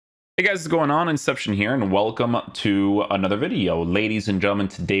Hey guys, what's going on? Inception here, and welcome to another video. Ladies and gentlemen,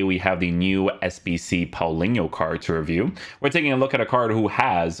 today we have the new SBC Paulinho card to review. We're taking a look at a card who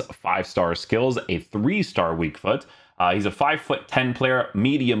has 5-star skills, a 3-star weak foot. He's a 5'10" player,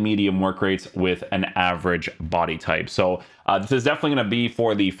 medium work rates with an average body type. So this is definitely going to be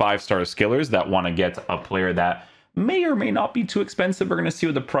for the 5-star skillers that want to get a player that may or may not be too expensive. We're going to see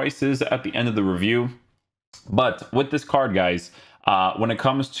what the price is at the end of the review. But with this card, guys, when it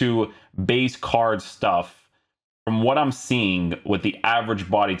comes to base card stuff, from what I'm seeing with the average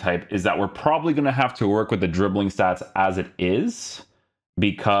body type is that we're probably going to have to work with the dribbling stats as it is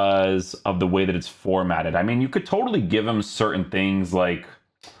because of the way that it's formatted. I mean, you could totally give him certain things like,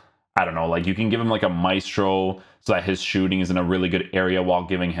 I don't know, like you can give him like a maestro so that his shooting is in a really good area while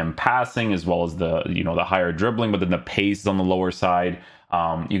giving him passing as well as the, the higher dribbling, but then the pace is on the lower side.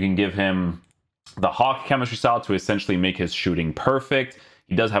 You can give him the Hawk chemistry style to essentially make his shooting perfect.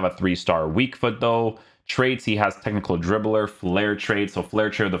 He does have a 3-star weak foot though. Traits, he has technical dribbler, flair trait. So flair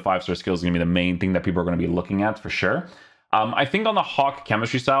trait of the 5-star skill is going to be the main thing that people are going to be looking at for sure. I think on the Hawk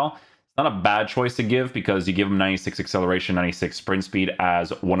chemistry style, it's not a bad choice to give because you give him 96 acceleration, 96 sprint speed as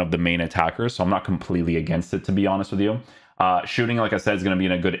one of the main attackers. So I'm not completely against it, to be honest with you. Shooting, like I said, is going to be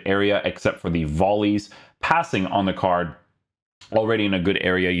in a good area except for the volleys. Passing on the card, already in a good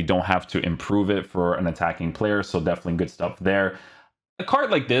area. You don't have to improve it for an attacking player, so definitely good stuff there. A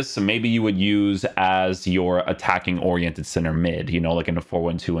card like this, maybe you would use as your attacking oriented center mid, like in a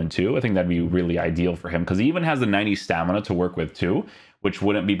 4-1-2-1-2. I think that'd be really ideal for him because he even has the 90 stamina to work with too, which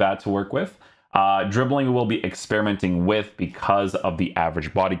wouldn't be bad to work with. Dribbling we will be experimenting with because of the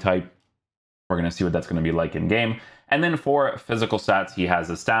average body type. We're going to see what that's going to be like in game. And then for physical stats, he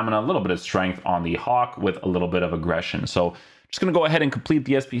has a stamina, a little bit of strength on the Hawk with a little bit of aggression. So just going to go ahead and complete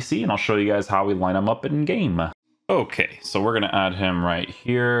the SBC, and I'll show you guys how we line them up in game. Okay, so we're going to add him right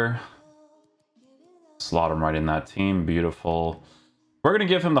here. Slot him right in that team. Beautiful. We're going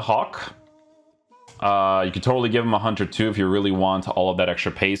to give him the Hawk. You could totally give him a Hunter too if you really want all of that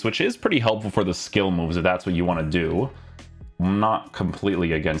extra pace, which is pretty helpful for the skill moves if that's what you want to do. I'm not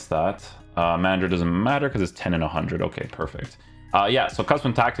completely against that. Manager doesn't matter because it's 10 and 100. Okay, perfect. Yeah, so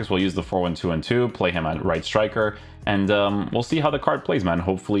custom tactics, we'll use the 4-1-2-1-2, play him at right striker, and we'll see how the card plays, man.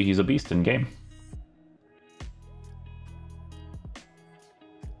 Hopefully he's a beast in game.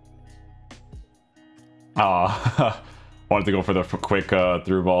 Wanted to go for the quick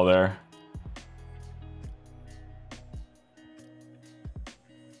through ball there.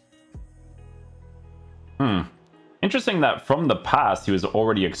 Interesting that from the past he was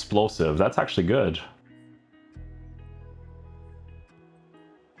already explosive. That's actually good.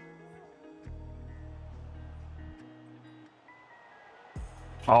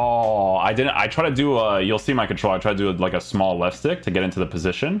 Oh, I didn't. I try to do you'll see my control. I try to do like a small left stick to get into the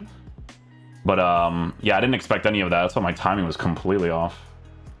position. But yeah, I didn't expect any of that. That's why my timing was completely off.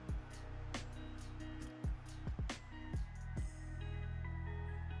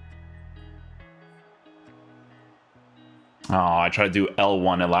 Oh, I tried to do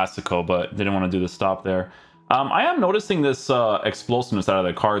L1 Elastico, but didn't want to do the stop there. I am noticing this explosiveness out of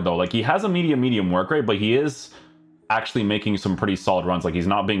the card though. Like he has a medium work rate, but he is actually making some pretty solid runs. Like he's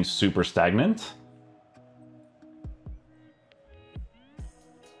not being super stagnant.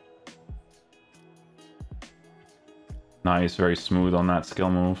 Nice, very smooth on that skill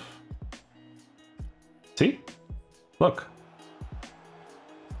move. See? Look.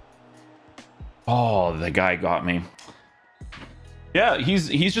 Oh, the guy got me. Yeah,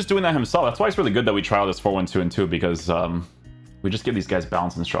 he's just doing that himself. That's why it's really good that we try out this 4-1-2-2 because we just give these guys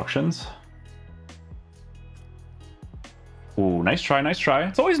balance instructions. Ooh, nice try, nice try.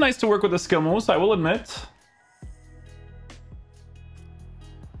 It's always nice to work with the skill moves, I will admit.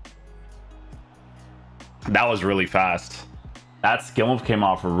 That was really fast. That skill move came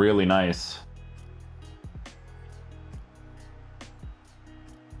off really nice.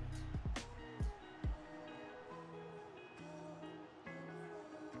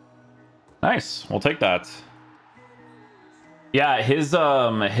 Nice, we'll take that. Yeah,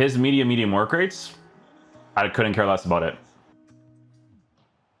 his medium work rates, I couldn't care less about it.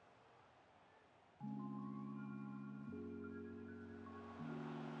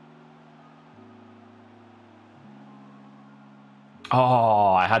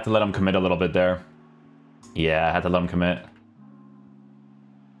 Oh, I had to let him commit a little bit there. Yeah, I had to let him commit.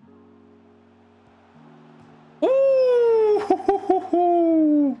 Ooh!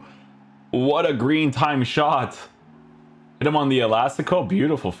 What a green time shot. Hit him on the Elastico.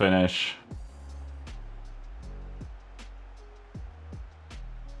 Beautiful finish.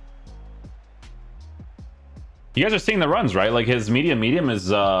 You guys are seeing the runs, right? Like his medium is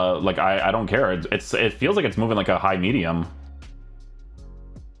like I don't care. It feels like it's moving like a high medium.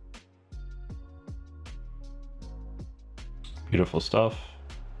 Beautiful stuff.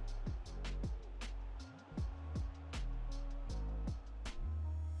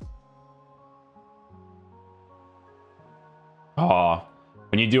 Oh,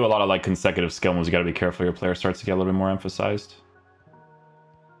 when you do a lot of like consecutive skill moves, you gotta be careful. Your player starts to get a little bit more emphasized.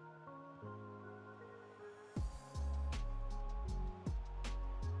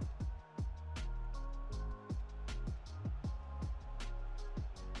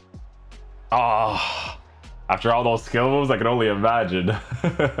 Oh, after all those skill moves, I can only imagine.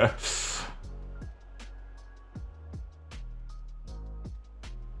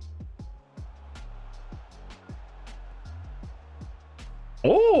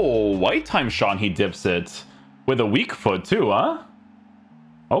 Oh, white time shot, he dips it. With a weak foot too, huh?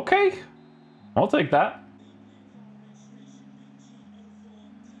 Okay. I'll take that.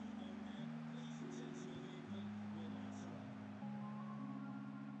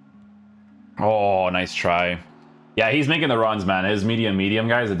 Oh, nice try. Yeah, he's making the runs, man. His medium,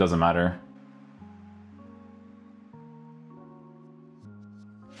 guys, it doesn't matter.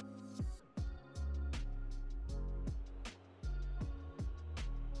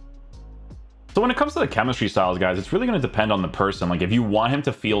 So when it comes to the chemistry styles, guys, it's really going to depend on the person. Like, if you want him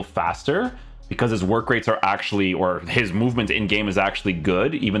to feel faster because his work rates are actually, or his movement in game is actually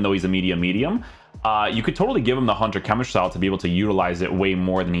good, even though he's a medium, you could totally give him the Hunter chemistry style to be able to utilize it way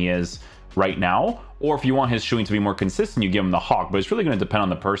more than he is right now. Or if you want his shooting to be more consistent, you give him the Hawk. But it's really going to depend on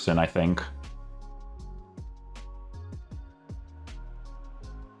the person, I think.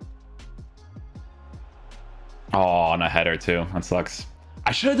 Oh, and a header too. That sucks.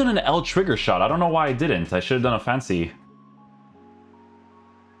 I should have done an L trigger shot. I don't know why I didn't. I should have done a fancy.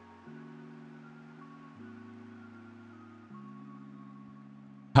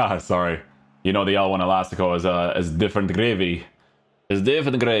 Ah, sorry. You know the L1 Elastico is different gravy. It's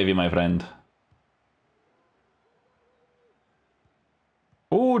different gravy, my friend.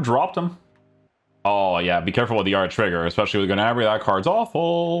 Oh, dropped him. Oh, yeah. Be careful with the R trigger, especially with Gnabry. That card's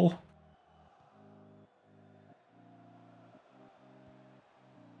awful.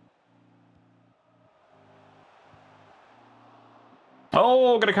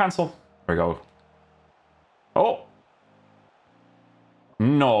 Oh, gonna cancel. There we go. Oh.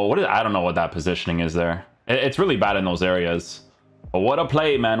 No, what is, I don't know what that positioning is there. It's really bad in those areas. But what a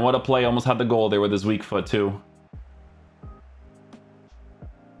play, man. What a play. Almost had the goal there with his weak foot, too.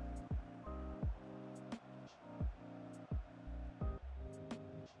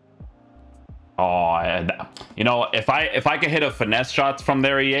 Oh, you know, if I could hit a finesse shot from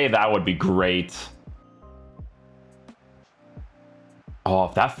there, EA, that would be great. Oh,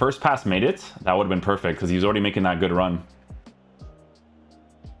 if that first pass made it, that would have been perfect because he's already making that good run.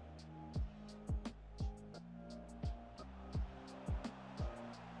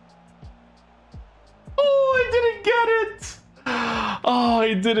 Oh, I didn't get it. Oh,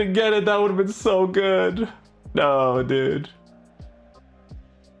 I didn't get it. That would have been so good. No, dude.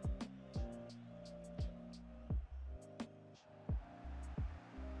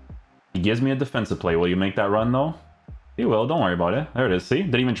 He gives me a defensive play. Will you make that run, though? He will. Don't worry about it. There it is. See?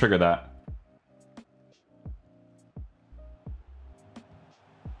 Didn't even trigger that.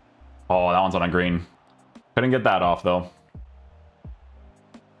 Oh, that one's on a green. Couldn't get that off, though.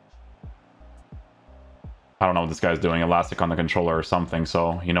 I don't know what this guy's doing. Elastic on the controller or something,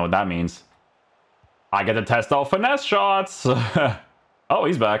 so you know what that means. I get to test out finesse shots. Oh,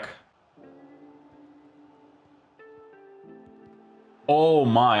 he's back. Oh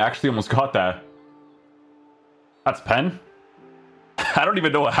my, I actually almost got that. That's pen. I don't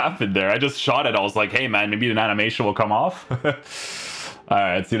even know what happened there. I just shot it. I was like, hey man, maybe an animation will come off.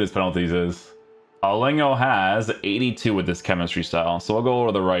 Alright, let's see what his penalties is. PAULINHO has 82 with this chemistry style, so we'll go over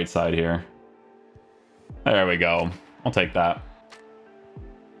to the right side here. There we go. I'll take that.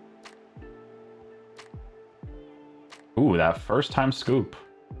 Ooh, that first time scoop.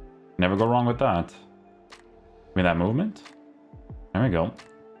 Never go wrong with that. Give me that movement. There we go.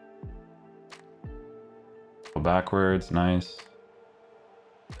 Go backwards, nice.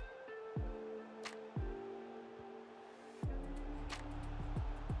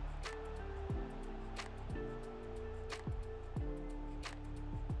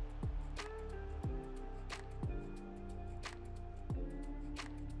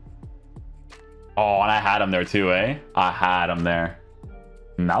 Oh, and I had him there too, eh? I had him there.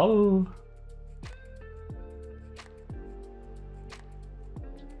 No.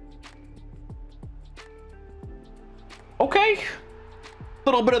 Okay. A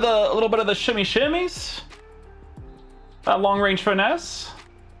little bit of the shimmies. That long-range finesse.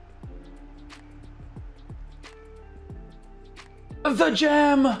 The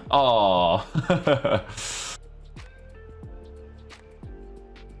gem! Oh.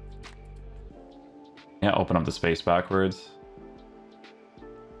 Yeah, open up the space backwards.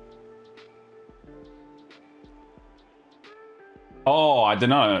 Oh, I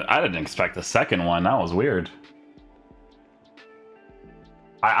didn't expect the second one. That was weird.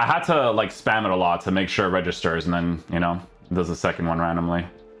 I had to like spam it a lot to make sure it registers, and then, you know, it does the second one randomly.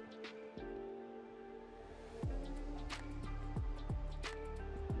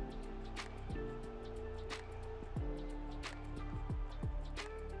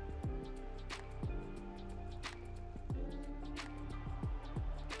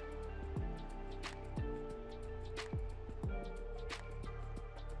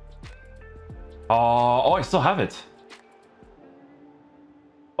 Oh, I still have it.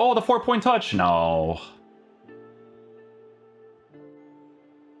 Oh, the 4-point touch. No.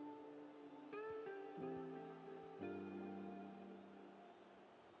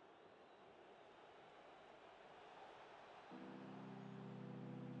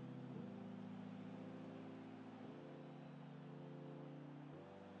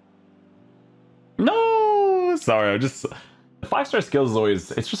 No, sorry. The 5-star skills is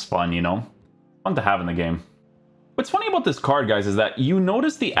always, it's just fun, you know? Fun to have in the game. What's funny about this card, guys, is that you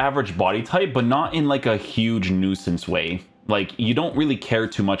notice the average body type, but not in like a huge nuisance way. Like, you don't really care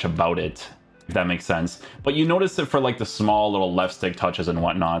too much about it, if that makes sense. But you notice it for like the small little left stick touches and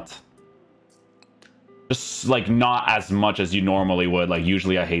whatnot. Just like not as much as you normally would. Like,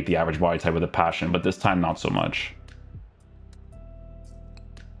 usually I hate the average body type with a passion, but this time not so much.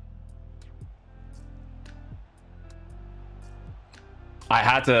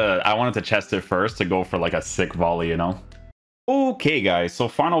 I wanted to chest it first to go for like a sick volley, you know? Okay, guys, so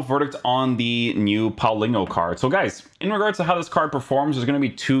final verdict on the new Paulinho card. So, guys, in regards to how this card performs, there's going to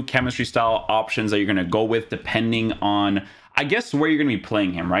be 2 chemistry style options that you're going to go with depending on, I guess, where you're going to be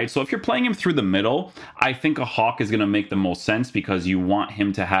playing him, right? So if you're playing him through the middle, I think a Hawk is going to make the most sense because you want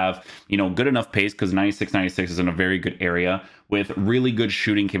him to have, you know, good enough pace because 96-96 is in a very good area with really good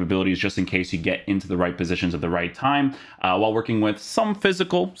shooting capabilities just in case you get into the right positions at the right time, while working with some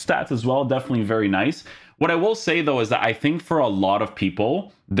physical stats as well. Definitely very nice. What I will say, though, is that I think for a lot of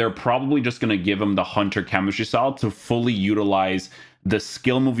people, they're probably just going to give him the Hunter chemistry style to fully utilize the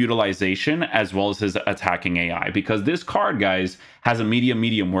skill move utilization as well as his attacking AI, because this card, guys, has a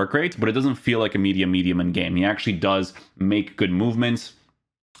medium work rate, but it doesn't feel like a medium in game. He actually does make good movements.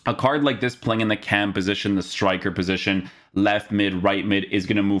 A card like this playing in the cam position, the striker position, left mid, right mid is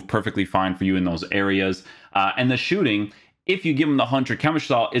going to move perfectly fine for you in those areas. And the shooting, if you give him the Hunter chemistry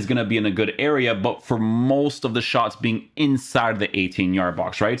style, is going to be in a good area, but for most of the shots being inside the 18-yard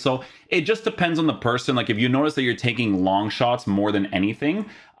box, right? So it just depends on the person. Like, if you notice that you're taking long shots more than anything,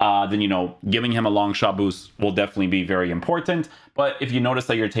 then, you know, giving him a long shot boost will definitely be very important. But if you notice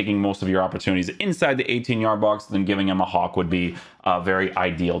that you're taking most of your opportunities inside the 18-yard box, then giving him a Hawk would be very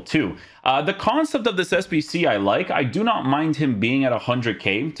ideal too. The concept of this SBC I like. I do not mind him being at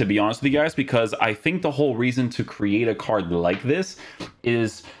 100k, to be honest with you guys, because I think the whole reason to create a card like this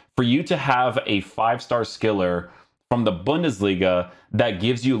is for you to have a 5-star skiller from the Bundesliga that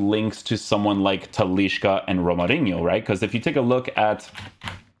gives you links to someone like Talisca and Romarinho, right? Because if you take a look at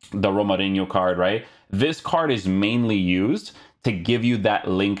the Romarinho card, right, this card is mainly used to give you that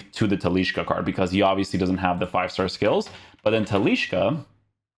link to the Talisca card because he obviously doesn't have the 5-star skills, but then Talisca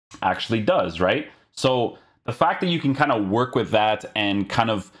actually does, right? So the fact that you can kind of work with that and kind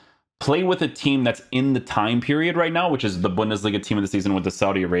of play with a team that's in the time period right now, which is the Bundesliga team of the season with the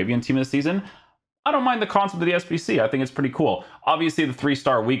Saudi Arabian team of the season, I don't mind the concept of the SBC. I think it's pretty cool. Obviously, the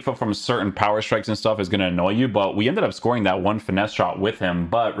 3-star weak foot from certain power strikes and stuff is going to annoy you, but we ended up scoring that 1 finesse shot with him.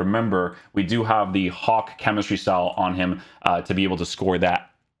 But remember, we do have the Hawk chemistry style on him to be able to score that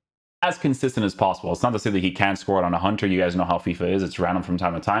as consistent as possible. It's not to say that he can't score it on a Hunter. You guys know how FIFA is. It's random from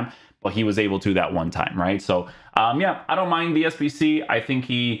time to time, but he was able to that one time, right? So, yeah, I don't mind the SBC. I think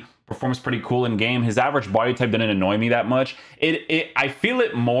he performs pretty cool in game. His average body type didn't annoy me that much. I feel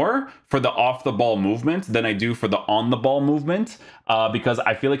it more for the off the ball movement than I do for the on the ball movement, because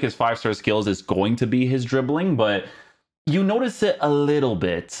I feel like his 5-star skills is going to be his dribbling, but you notice it a little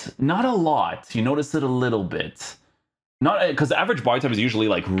bit, not a lot. You notice it a little bit. Not because the average body type is usually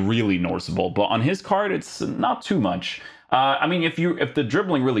like really noticeable, but on his card, it's not too much. I mean, if the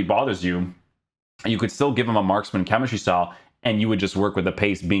dribbling really bothers you, you could still give him a marksman chemistry style and you would just work with the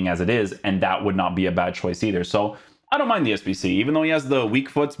pace being as it is, and that would not be a bad choice either. So I don't mind the SBC, even though he has the weak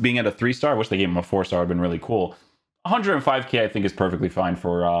foots being at a 3-star. I wish they gave him a 4-star, would have been really cool. 105k I think is perfectly fine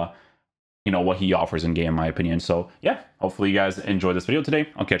for you know, what he offers in game, in my opinion. So yeah, hopefully you guys enjoyed this video today.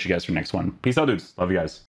 I'll catch you guys for the next one. Peace out, dudes. Love you guys.